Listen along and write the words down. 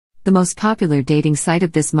The most popular dating site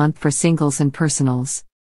of this month for singles and personals.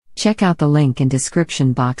 Check out the link in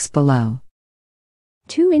description box below.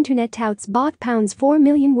 2 internet touts bought £4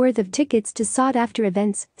 million worth of tickets to sought-after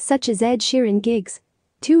events, such as Ed Sheeran gigs.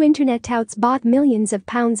 2 internet touts bought millions of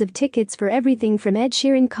pounds of tickets for everything from Ed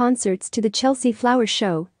Sheeran concerts to the Chelsea Flower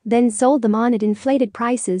Show, then sold them on at inflated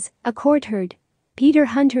prices, a court heard. Peter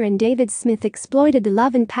Hunter and David Smith exploited the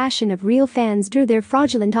love and passion of real fans through their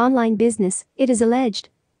fraudulent online business, it is alleged.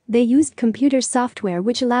 They used computer software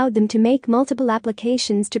which allowed them to make multiple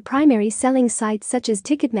applications to primary selling sites such as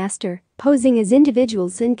Ticketmaster, posing as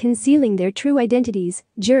individuals and concealing their true identities,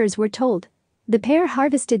 jurors were told. The pair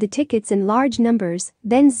harvested the tickets in large numbers,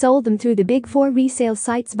 then sold them through the Big Four resale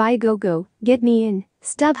sites Viagogo, Get Me In,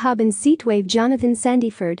 Stub Hub and Seatwave. Jonathan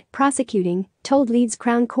Sandiford, prosecuting, told Leeds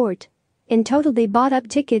Crown Court. In total they bought up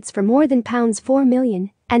tickets for more than £4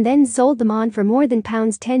 million, and then sold them on for more than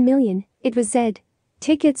 £10 million, it was said.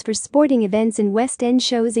 Tickets for sporting events and West End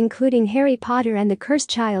shows including Harry Potter and the Cursed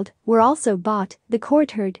Child were also bought, the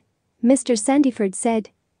court heard. Mr. Sandiford said.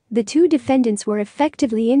 The two defendants were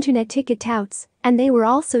effectively internet ticket touts, and they were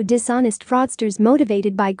also dishonest fraudsters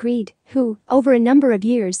motivated by greed, who, over a number of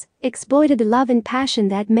years, exploited the love and passion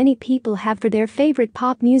that many people have for their favorite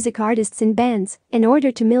pop music artists and bands in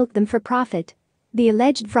order to milk them for profit. The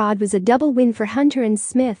alleged fraud was a double win for Hunter and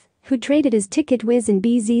Smith, who traded as TicketWiz and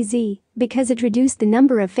BZZ, because it reduced the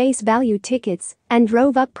number of face-value tickets and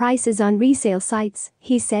drove up prices on resale sites,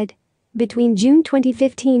 he said. Between June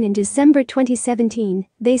 2015 and December 2017,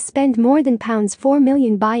 they spent more than £4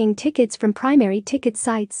 million buying tickets from primary ticket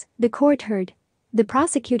sites, the court heard. The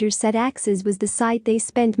prosecutor said Axis was the site they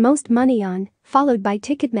spent most money on, followed by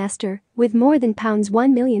Ticketmaster, with more than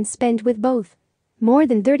 £1 million spent with both. More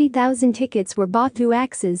than 30,000 tickets were bought through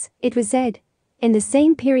Axis, it was said. In the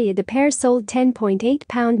same period the pair sold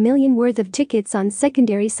 £10.8 million worth of tickets on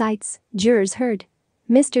secondary sites, jurors heard.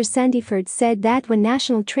 Mr. Sandiford said that when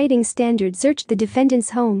National Trading Standards searched the defendant's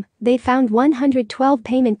home, they found 112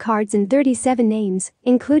 payment cards and 37 names,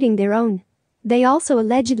 including their own. They also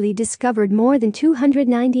allegedly discovered more than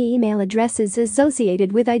 290 email addresses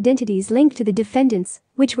associated with identities linked to the defendants,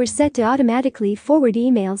 which were set to automatically forward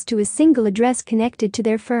emails to a single address connected to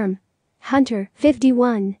their firm. Hunter,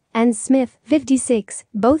 51, and Smith, 56,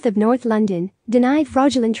 both of North London, deny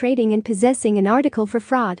fraudulent trading and possessing an article for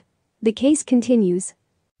fraud. The case continues.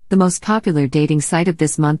 The most popular dating site of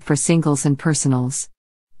this month for singles and personals.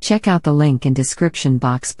 Check out the link in description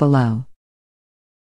box below.